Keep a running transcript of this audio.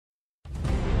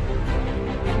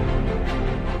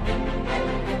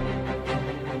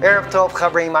Erev Tov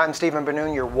Chavrim, I'm Stephen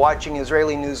Ben-Nun. You're watching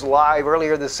Israeli News Live.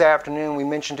 Earlier this afternoon, we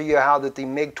mentioned to you how that the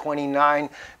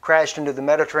MiG-29 crashed into the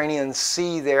Mediterranean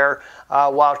Sea there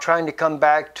while trying to come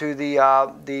back to the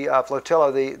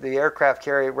flotilla, the aircraft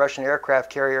carrier, Russian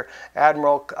aircraft carrier,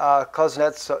 Admiral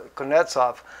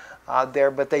Kuznetsov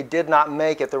there, but they did not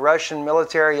make it. The Russian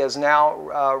military has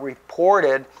now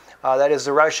reported, that is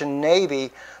the Russian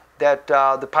Navy, that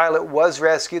the pilot was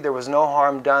rescued. There was no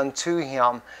harm done to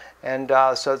him. And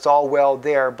so it's all well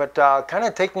there. But kind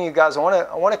of taking you guys, I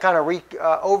want to kind of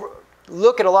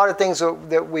look at a lot of things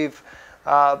that we've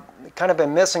kind of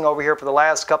been missing over here for the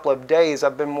last couple of days.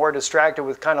 I've been more distracted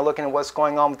with kind of looking at what's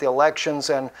going on with the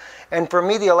elections. And for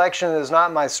me, the election is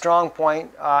not my strong point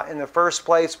in the first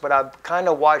place, but I've kind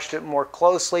of watched it more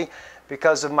closely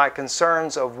because of my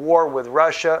concerns of war with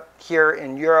Russia here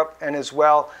in Europe, and as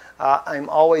well, I'm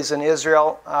always in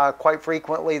Israel quite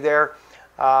frequently there.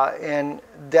 And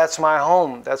that's my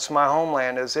home. That's my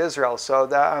homeland, is Israel.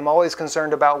 So I'm always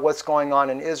concerned about what's going on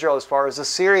in Israel as far as the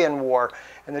Syrian war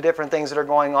and the different things that are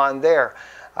going on there.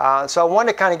 So I want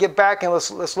to kind of get back and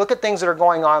let's look at things that are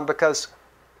going on, because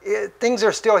things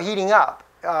are still heating up.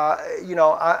 You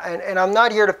know, and I'm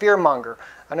not here to fearmonger.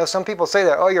 I know some people say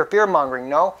that, oh, you're fearmongering.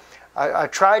 No, I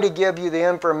try to give you the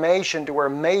information to where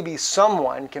maybe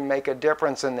someone can make a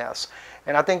difference in this.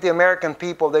 And I think the American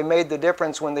people, they made the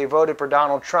difference when they voted for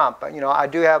Donald Trump. You know, I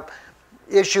do have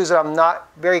issues that I'm not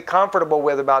very comfortable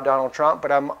with about Donald Trump,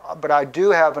 but I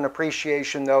do have an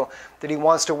appreciation, though, that he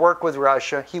wants to work with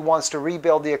Russia. He wants to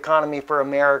rebuild the economy for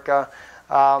America.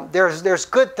 There's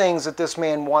good things that this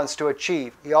man wants to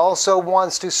achieve. He also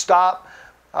wants to stop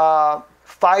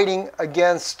fighting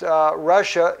against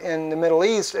Russia in the Middle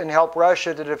East and help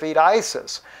Russia to defeat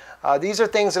ISIS. These are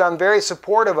things that I'm very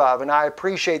supportive of, and I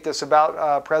appreciate this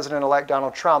about President-elect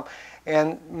Donald Trump.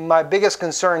 And my biggest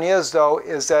concern is, though,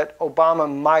 is that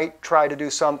Obama might try to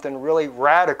do something really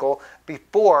radical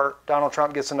before Donald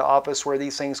Trump gets into office, where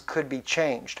these things could be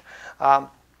changed.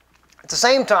 At the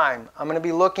same time, I'm going to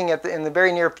be looking at in the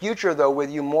very near future, though,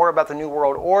 with you more about the New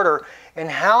World Order and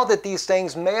how that these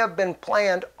things may have been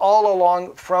planned all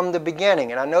along from the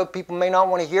beginning. And I know people may not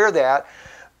want to hear that,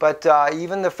 but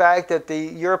even the fact that the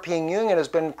European Union has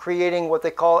been creating what they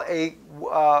call a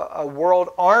world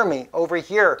army over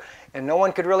here, and no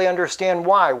one could really understand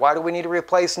why. Why do we need to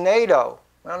replace NATO?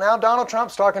 Well, now Donald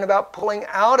Trump's talking about pulling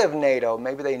out of NATO.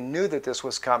 Maybe they knew that this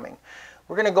was coming.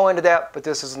 We're going to go into that, but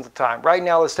this isn't the time. Right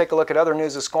now, let's take a look at other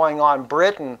news that's going on.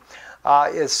 Britain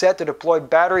is set to deploy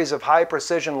batteries of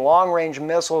high-precision long-range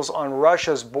missiles on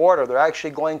Russia's border. They're actually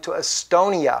going to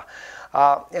Estonia.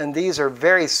 And these are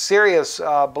very serious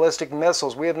ballistic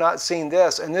missiles. We have not seen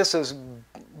this, and this is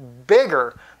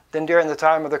bigger than during the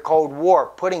time of the Cold War.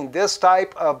 Putting this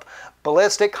type of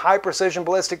ballistic, high-precision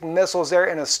ballistic missiles there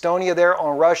in Estonia there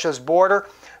on Russia's border,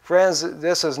 friends,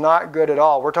 this is not good at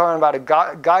all. We're talking about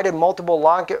a guided multiple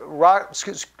launch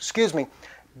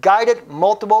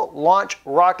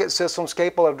rocket systems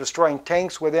capable of destroying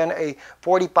tanks within a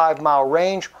 45-mile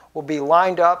range will be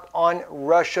lined up on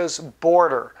Russia's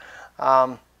border.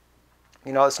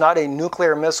 You know, it's not a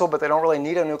nuclear missile, but they don't really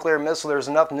need a nuclear missile. There's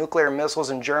enough nuclear missiles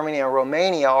in Germany and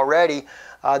Romania already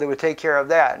that would take care of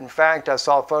that. In fact, I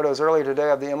saw photos earlier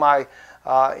today of the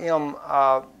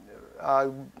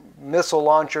missile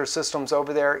launcher systems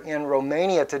over there in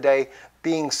Romania today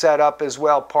being set up as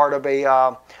well, part of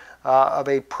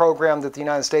a program that the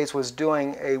United States was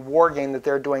doing, a war game that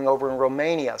they're doing over in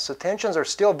Romania. So tensions are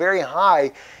still very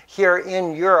high here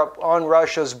in Europe on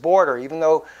Russia's border, even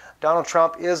though Donald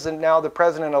Trump is now the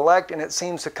president-elect, and it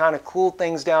seems to kind of cool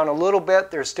things down a little bit.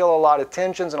 There's still a lot of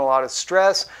tensions and a lot of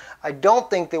stress. I don't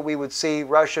think that we would see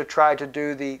Russia try to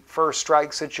do the first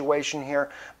strike situation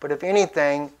here, but if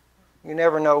anything, you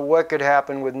never know what could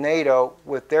happen with NATO,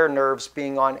 with their nerves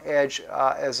being on edge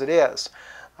as it is.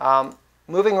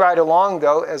 Moving right along,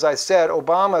 though, as I said,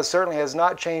 Obama certainly has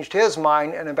not changed his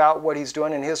mind and about what he's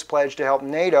doing in his pledge to help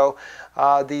NATO.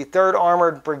 The 3rd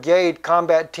Armored Brigade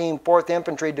Combat Team 4th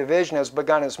Infantry Division has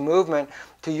begun its movement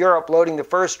to Europe, loading the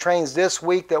first trains this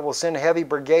week that will send heavy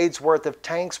brigades worth of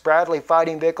tanks, Bradley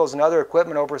fighting vehicles, and other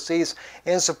equipment overseas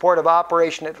in support of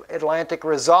Operation Atlantic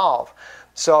Resolve.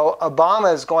 So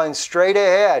Obama is going straight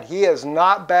ahead. He is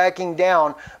not backing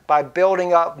down by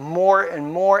building up more and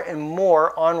more and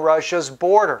more on Russia's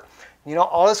border. You know,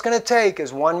 all it's going to take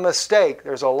is one mistake.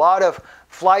 There's a lot of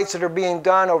flights that are being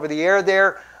done over the air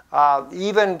there.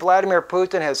 Even Vladimir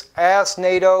Putin has asked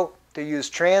NATO to use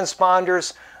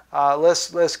transponders.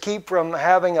 Let's keep from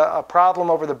having a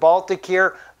problem over the Baltic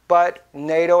here. but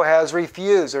NATO has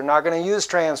refused. They're not going to use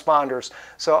transponders.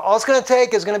 So all it's going to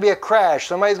take is going to be a crash.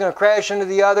 Somebody's going to crash into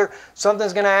the other,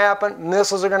 something's going to happen,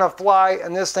 missiles are going to fly,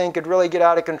 and this thing could really get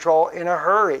out of control in a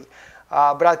hurry.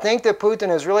 But I think that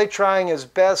Putin is really trying his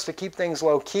best to keep things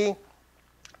low-key,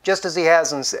 just as he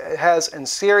has in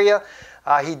Syria.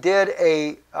 He did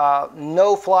a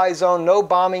no-fly zone, no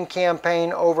bombing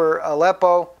campaign over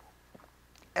Aleppo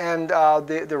and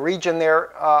the region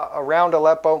there around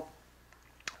Aleppo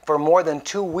for more than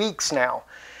 2 weeks now,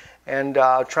 and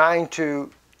trying to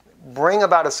bring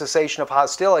about a cessation of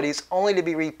hostilities, only to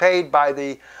be repaid by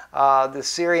the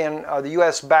Syrian, the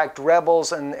U.S.-backed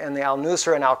rebels and the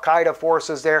al-Nusra and al-Qaeda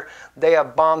forces there. They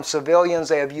have bombed civilians.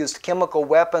 They have used chemical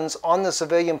weapons on the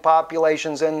civilian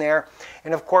populations in there.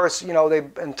 And of course, you know,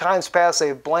 in times past,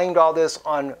 they've blamed all this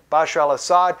on Bashar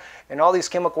al-Assad, and all these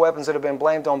chemical weapons that have been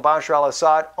blamed on Bashar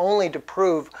al-Assad, only to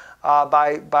prove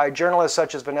by journalists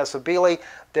such as Vanessa Beeley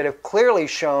that have clearly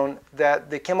shown that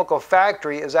the chemical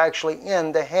factory is actually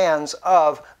in the hands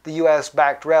of the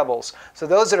U.S.-backed rebels. So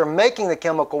those that are making the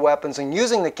chemical weapons and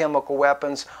using the chemical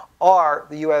weapons are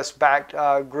the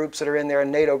U.S.-backed groups that are in there,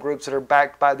 and NATO groups that are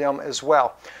backed by them as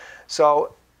well.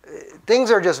 So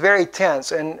things are just very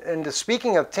tense. And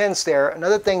speaking of tense there,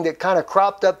 another thing that kind of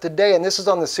cropped up today, and this is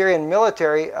on the Syrian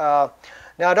military.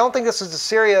 Now, I don't think this is the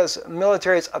Syria's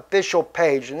military's official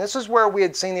page, and this is where we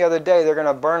had seen the other day they're going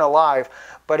to burn alive.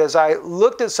 But as I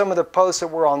looked at some of the posts that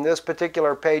were on this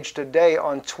particular page today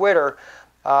on Twitter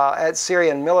at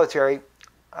Syrian military,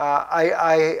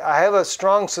 I have a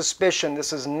strong suspicion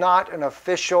this is not an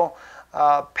official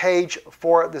page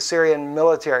for the Syrian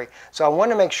military. So I want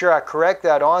to make sure I correct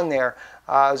that on there.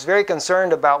 I was very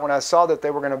concerned about when I saw that they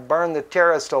were going to burn the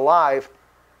terrorist alive,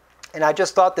 and I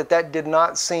just thought that that did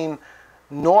not seem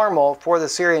normal for the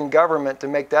Syrian government to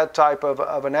make that type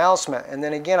of announcement. And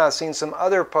then again, I've seen some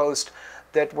other posts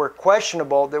that were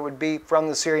questionable that would be from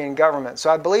the Syrian government. So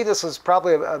I believe this is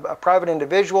probably a private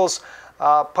individual's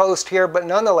post here, but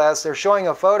nonetheless, they're showing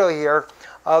a photo here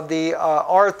of the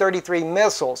R-33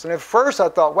 missiles. And at first I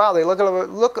thought, wow, they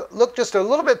look just a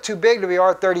little bit too big to be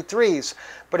R-33s.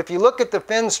 But if you look at the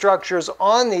fin structures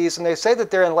on these, and they say that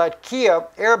they're in Latakia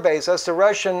Air Base, that's the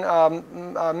Russian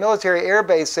military air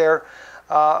base there,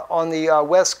 on the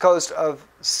west coast of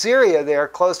Syria there,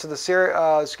 close to the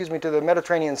to the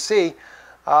Mediterranean Sea.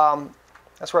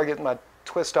 That's where I get my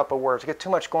twist up of words. I get too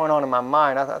much going on in my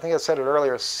mind. I think I said it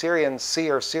earlier, Syrian Sea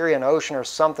or Syrian Ocean or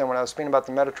something when I was speaking about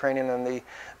the Mediterranean and the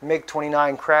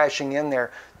MiG-29 crashing in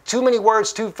there. Too many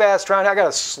words, too fast. I got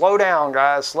to slow down,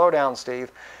 guys. Slow down, Steve.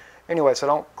 Anyway, so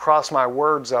don't cross my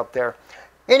words up there.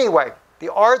 Anyway,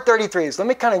 the R-33s, let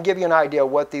me kind of give you an idea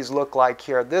of what these look like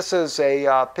here. This is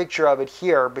a picture of it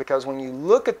here, because when you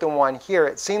look at the one here,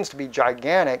 it seems to be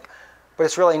gigantic, but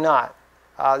it's really not.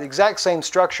 The exact same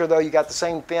structure, though. You got the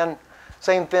same fin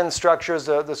structures,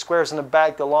 the squares in the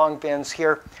back, the long fins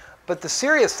here. But the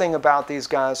serious thing about these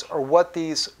guys are what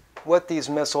these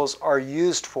missiles are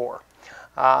used for.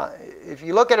 If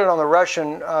you look at it on the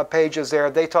Russian pages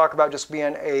there, they talk about just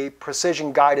being a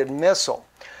precision-guided missile.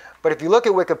 But if you look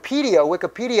at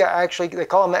Wikipedia actually, they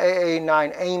call them the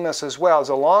AA-9 AMOS as well. It's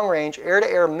a long-range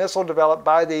air-to-air missile developed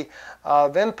by the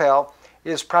Vimpel.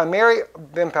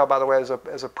 Vimpel, by the way, is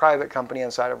a private company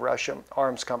inside of Russia,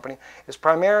 arms company. Is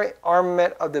primary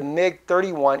armament of the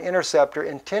MiG-31 interceptor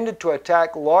intended to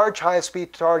attack large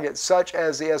high-speed targets such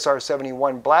as the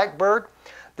SR-71 Blackbird,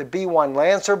 the B-1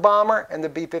 Lancer bomber, and the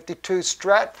B-52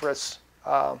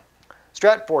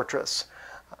 Stratfortress.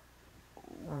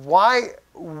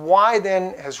 Why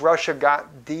then has Russia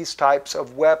got these types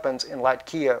of weapons in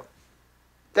Latakia?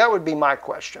 That would be my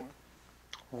question.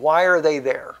 Why are they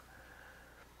there?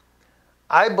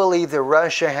 I believe that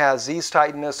Russia has these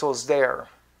type missiles there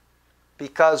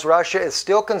because Russia is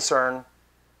still concerned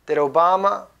that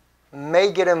Obama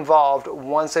may get involved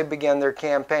once they begin their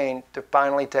campaign to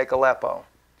finally take Aleppo.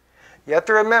 You have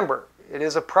to remember, it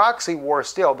is a proxy war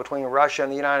still between Russia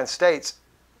and the United States.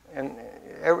 And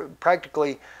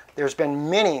practically, there's been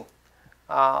many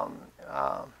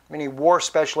war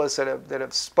specialists that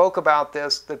have spoke about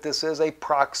this, that this is a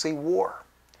proxy war.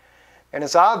 And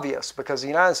it's obvious because the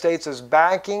United States is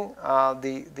backing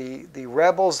the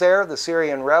rebels there, the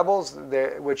Syrian rebels,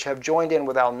 which have joined in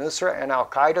with al-Nusra and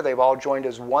al-Qaeda. They've all joined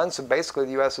as one, so basically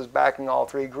the U.S. is backing all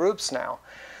three groups now.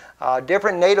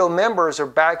 Different NATO members are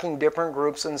backing different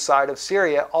groups inside of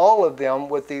Syria, all of them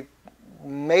with the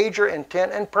major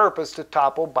intent and purpose to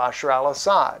topple Bashar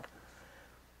al-Assad.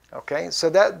 Okay, so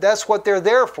that's what they're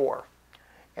there for.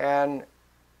 And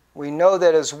we know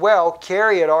that as well,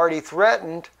 Kerry had already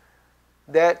threatened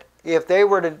that if they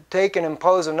were to take and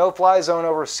impose a no-fly zone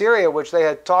over Syria, which they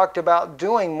had talked about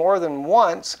doing more than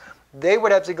once, they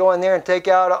would have to go in there and take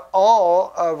out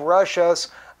all of Russia's,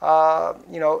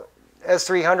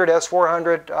 S-300,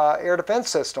 S-400 air defense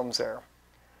systems there.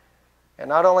 And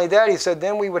not only that, he said,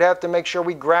 then we would have to make sure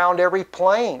we ground every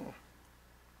plane.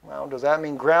 Well, does that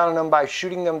mean grounding them by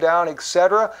shooting them down,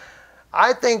 etc.?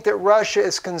 I think that Russia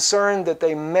is concerned that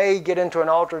they may get into an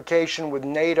altercation with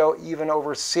NATO even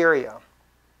over Syria,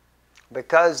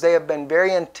 because they have been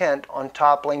very intent on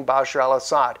toppling Bashar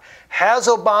al-Assad. Has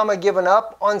Obama given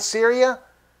up on Syria?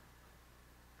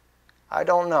 I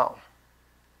don't know.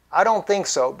 I don't think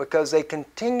so, because they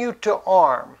continue to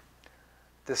arm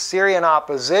the Syrian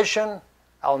opposition.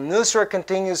 Al-Nusra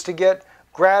continues to get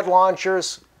Grad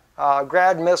launchers,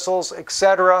 Grad missiles,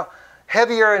 etc.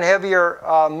 Heavier and heavier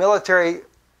military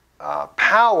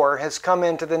power has come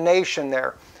into the nation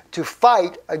there to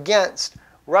fight against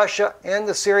Russia and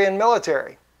the Syrian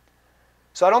military.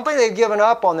 So I don't think they've given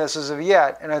up on this as of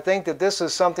yet, and I think that this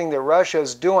is something that Russia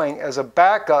is doing as a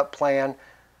backup plan.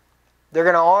 They're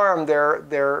going to arm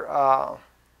their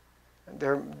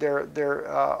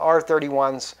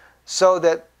R-31s so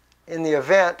that in the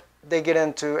event they get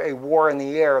into a war in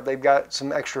the air, they've got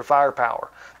some extra firepower.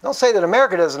 Don't say that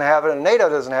America doesn't have it and NATO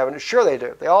doesn't have it. Sure they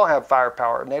do. They all have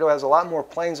firepower. NATO has a lot more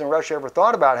planes than Russia ever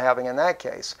thought about having in that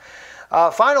case.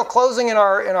 Final closing in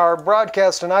our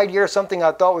broadcast tonight here, something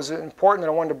I thought was important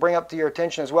that I wanted to bring up to your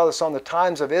attention as well. It's on the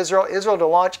Times of Israel. Israel to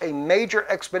launch a major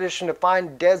expedition to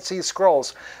find Dead Sea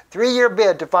Scrolls. 3-year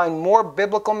bid to find more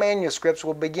biblical manuscripts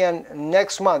will begin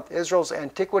next month, Israel's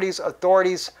Antiquities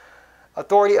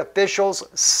Authority officials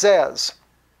says.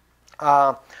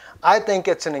 I think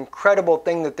it's an incredible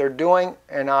thing that they're doing,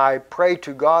 and I pray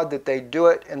to God that they do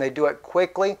it, and they do it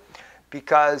quickly,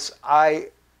 because I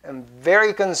am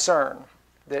very concerned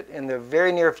that in the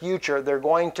very near future they're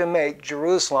going to make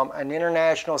Jerusalem an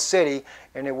international city,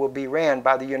 and it will be ran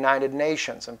by the United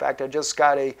Nations. In fact, I just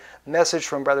got a message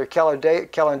from Brother Kellen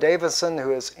Davison,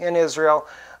 who is in Israel,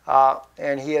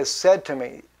 and he has said to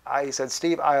me, he said,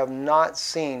 Steve, I have not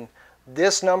seen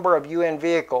this number of UN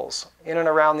vehicles in and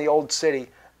around the old city,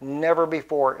 never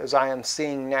before as I am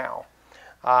seeing now.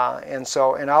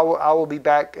 And I will be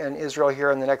back in Israel here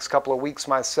in the next couple of weeks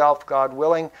myself, God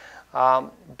willing.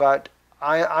 But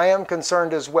I am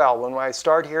concerned as well. When I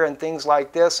start hearing things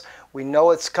like this, we know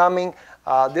it's coming.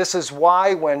 This is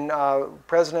why when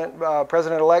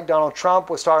President-elect Donald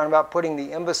Trump was talking about putting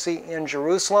the embassy in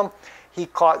Jerusalem, he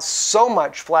caught so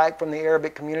much flack from the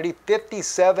Arabic community.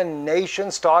 57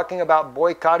 nations talking about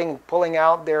boycotting and pulling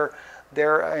out their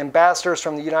ambassadors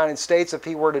from the United States if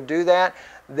he were to do that.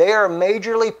 They are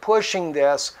majorly pushing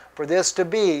this for this to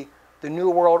be the New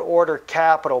World Order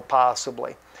capital,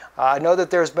 possibly. I know that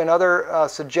there's been other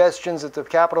suggestions that the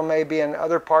capital may be in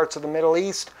other parts of the Middle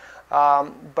East,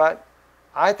 but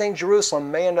I think Jerusalem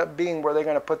may end up being where they're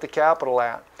going to put the capital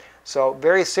at. So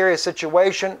very serious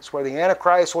situation. It's where the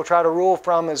Antichrist will try to rule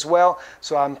from as well.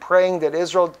 So I'm praying that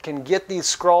Israel can get these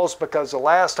scrolls, because the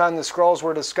last time the scrolls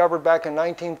were discovered back in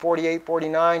 1948,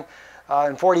 49,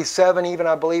 and 47 even,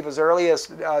 I believe, as early as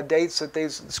dates that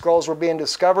these scrolls were being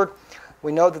discovered.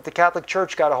 We know that the Catholic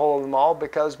Church got a hold of them all,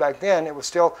 because back then it was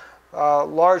still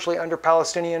largely under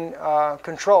Palestinian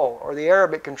control, or the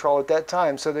Arabic control at that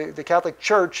time. So the Catholic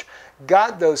Church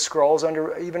got those scrolls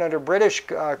even under British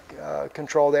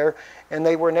control there, and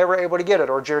they were never able to get it,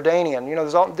 or Jordanian. You know,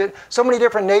 so many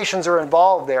different nations are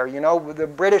involved there. You know, the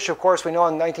British, of course, we know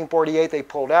in 1948 they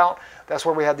pulled out. That's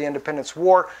where we had the Independence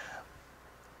War.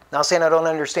 Not saying I don't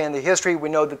understand the history. We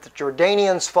know that the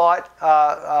Jordanians fought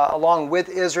along with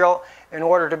Israel in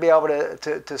order to be able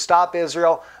to stop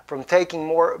Israel from taking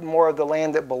more of the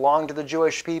land that belonged to the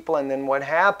Jewish people. And then what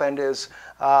happened is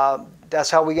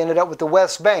that's how we ended up with the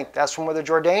West Bank. That's from where the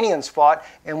Jordanians fought,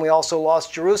 and we also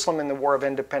lost Jerusalem in the War of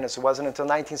Independence. It wasn't until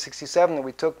 1967 that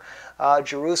we took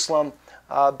Jerusalem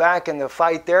back in the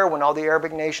fight there, when all the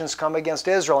Arabic nations come against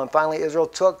Israel. And finally Israel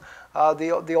took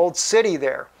the old city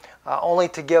there, only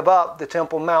to give up the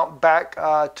Temple Mount back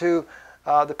to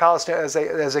the Palestinian,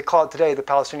 as they call it today, the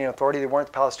Palestinian Authority. They weren't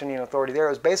the Palestinian Authority there. It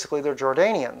was basically the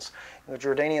Jordanians. The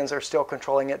Jordanians are still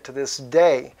controlling it to this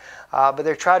day. But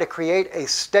they try to create a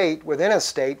state within a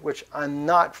state, which I'm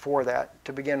not for that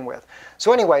to begin with.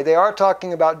 So anyway, they are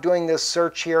talking about doing this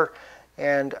search here,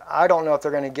 and I don't know if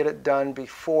they're going to get it done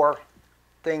before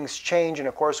things change. And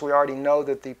of course, we already know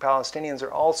that the Palestinians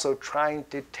are also trying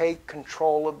to take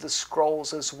control of the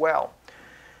scrolls as well.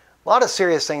 A lot of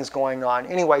serious things going on.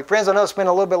 Anyway, friends, I know it's been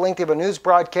a little bit lengthy of a news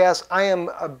broadcast. I am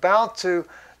about to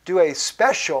do a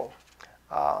special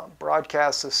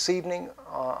broadcast this evening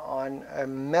on a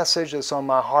message that's on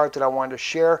my heart that I wanted to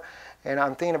share. And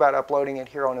I'm thinking about uploading it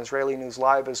here on Israeli News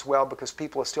Live as well, because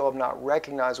people still have not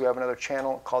recognized we have another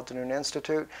channel called the Noon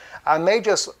Institute. I may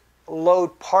just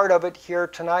load part of it here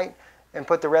tonight and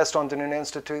put the rest on the Noon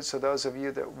Institute, so those of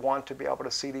you that want to be able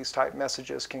to see these type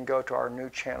messages can go to our new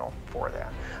channel for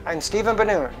that. I'm Stephen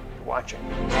Ben-Nun, watching.